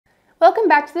Welcome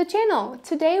back to the channel.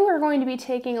 Today we're going to be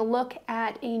taking a look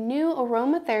at a new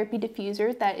aromatherapy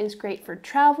diffuser that is great for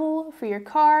travel, for your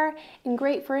car, and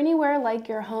great for anywhere like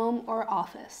your home or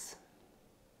office.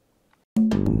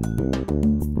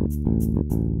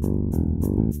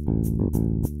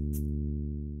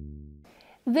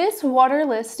 This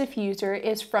waterless diffuser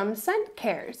is from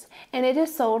Scentcares, and it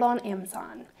is sold on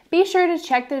Amazon. Be sure to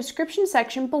check the description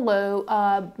section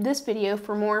below this video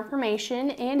for more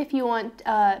information, and if you want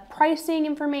pricing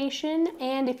information,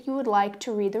 and if you would like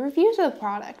to read the reviews of the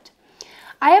product.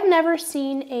 I have never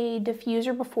seen a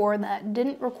diffuser before that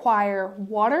didn't require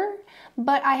water,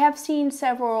 but I have seen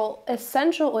several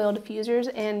essential oil diffusers,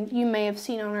 and you may have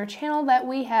seen on our channel that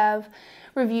we have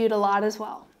reviewed a lot as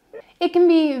well. It can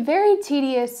be very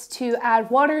tedious to add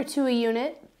water to a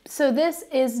unit, so this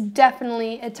is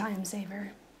definitely a time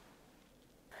saver.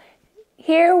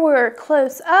 Here we're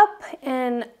close up,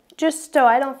 and just so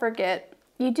I don't forget,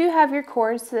 you do have your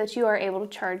cord so that you are able to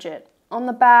charge it. On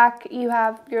the back you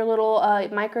have your little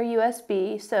micro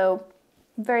USB, so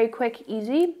very quick,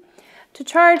 easy to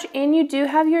charge, and you do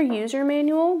have your user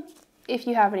manual if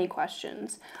you have any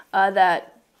questions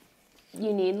that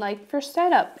you need, like for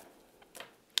setup.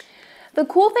 The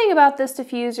cool thing about this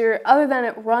diffuser, other than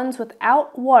it runs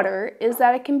without water, is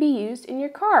that it can be used in your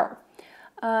car.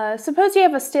 Suppose you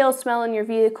have a stale smell in your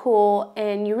vehicle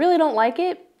and you really don't like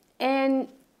it, and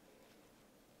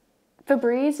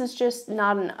Febreze is just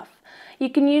not enough. You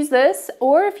can use this,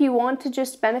 or if you want to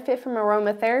just benefit from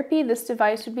aromatherapy, this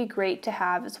device would be great to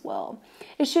have as well.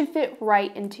 It should fit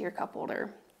right into your cup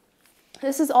holder.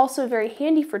 This is also very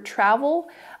handy for travel.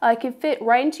 It can fit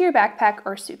right into your backpack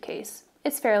or suitcase.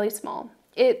 It's fairly small.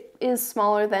 It is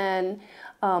smaller than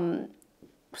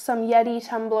some Yeti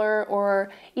tumbler or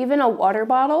even a water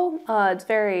bottle. It's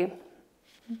very,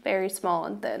 very small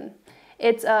and thin.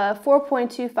 It's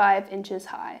 4.25 inches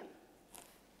high.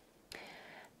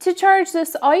 To charge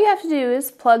this, all you have to do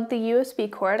is plug the USB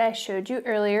cord I showed you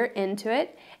earlier into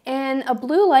it, and a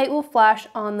blue light will flash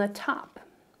on the top.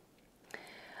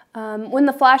 When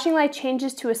the flashing light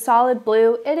changes to a solid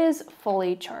blue, it is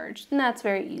fully charged, and that's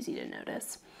very easy to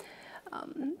notice.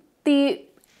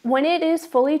 When it is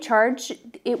fully charged,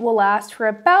 it will last for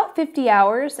about 50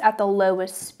 hours at the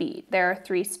lowest speed. There are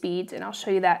 3 speeds, and I'll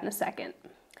show you that in a second.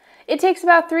 It takes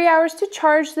about 3 hours to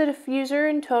charge the diffuser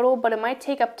in total, but it might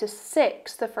take up to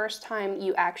 6 the first time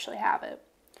you actually have it.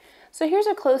 So here's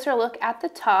a closer look at the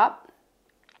top.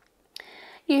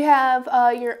 You have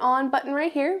your on button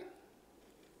right here.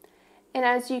 And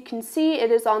as you can see, it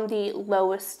is on the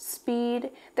lowest speed.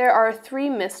 There are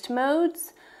 3 mist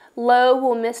modes. Low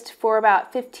will mist for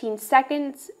about 15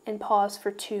 seconds and pause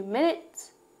for 2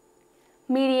 minutes.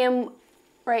 Medium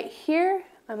right here,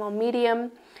 I'm on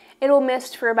medium. It'll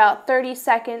mist for about 30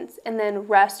 seconds and then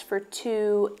rest for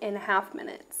 2.5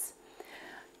 minutes.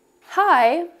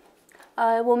 High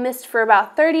will mist for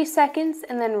about 30 seconds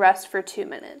and then rest for 2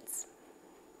 minutes.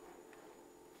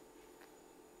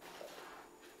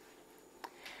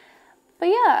 But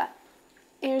yeah,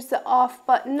 here's the off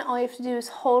button. All you have to do is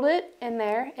hold it, and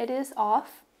there it is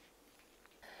off.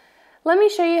 Let me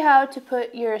show you how to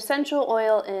put your essential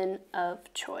oil in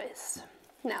of choice.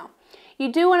 Now,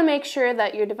 you do want to make sure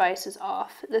that your device is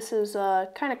off. This is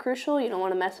kind of crucial. You don't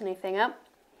want to mess anything up.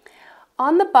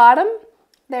 On the bottom,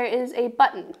 there is a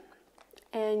button,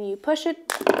 and you push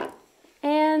it,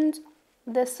 and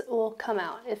this will come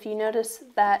out. If you notice,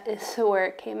 that is where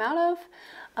it came out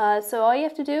of. So all you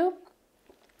have to do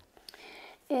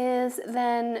is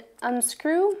then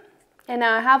unscrew, and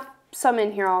now I have some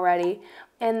in here already,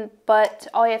 but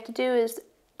all you have to do is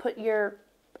put your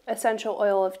essential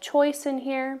oil of choice in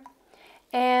here,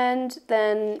 and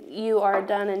then you are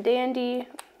done and dandy.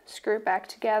 Screw it back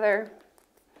together.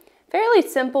 Fairly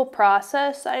simple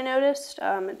process, I noticed.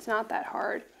 It's not that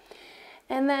hard.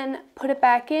 And then put it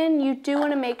back in. You do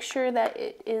want to make sure that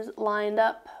it is lined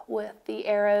up with the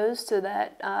arrows so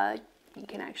that you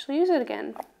can actually use it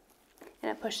again. And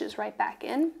it pushes right back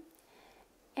in,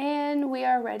 and we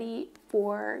are ready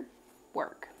for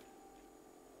work.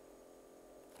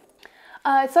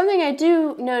 Something I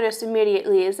do notice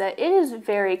immediately is that it is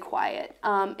very quiet.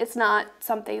 It's not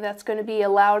something that's going to be a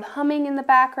loud humming in the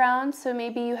background, so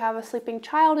maybe you have a sleeping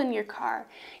child in your car.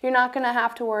 You're not going to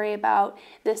have to worry about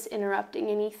this interrupting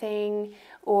anything,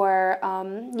 or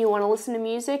you want to listen to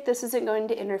music. This isn't going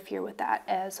to interfere with that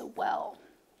as well.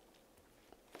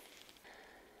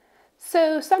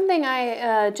 So something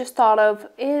I just thought of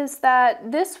is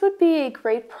that this would be a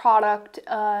great product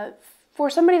for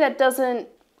somebody that doesn't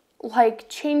like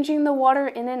changing the water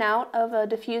in and out of a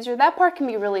diffuser, that part can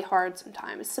be really hard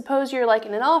sometimes. Suppose you're like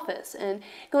in an office and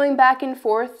going back and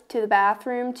forth to the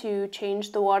bathroom to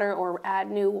change the water or add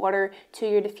new water to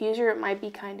your diffuser, it might be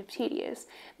kind of tedious.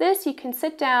 This, you can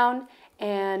sit down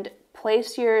and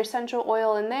place your essential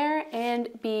oil in there and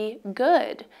be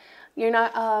good. You're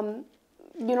not,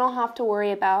 you don't have to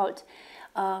worry about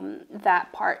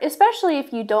that part, especially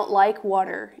if you don't like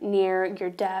water near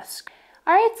your desk.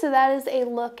 Alright, so that is a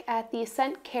look at the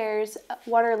Scentcares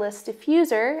Waterless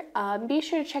Diffuser. Be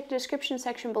sure to check the description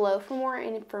section below for more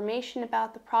information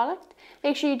about the product.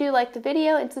 Make sure you do like the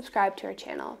video and subscribe to our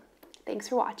channel. Thanks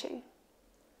for watching.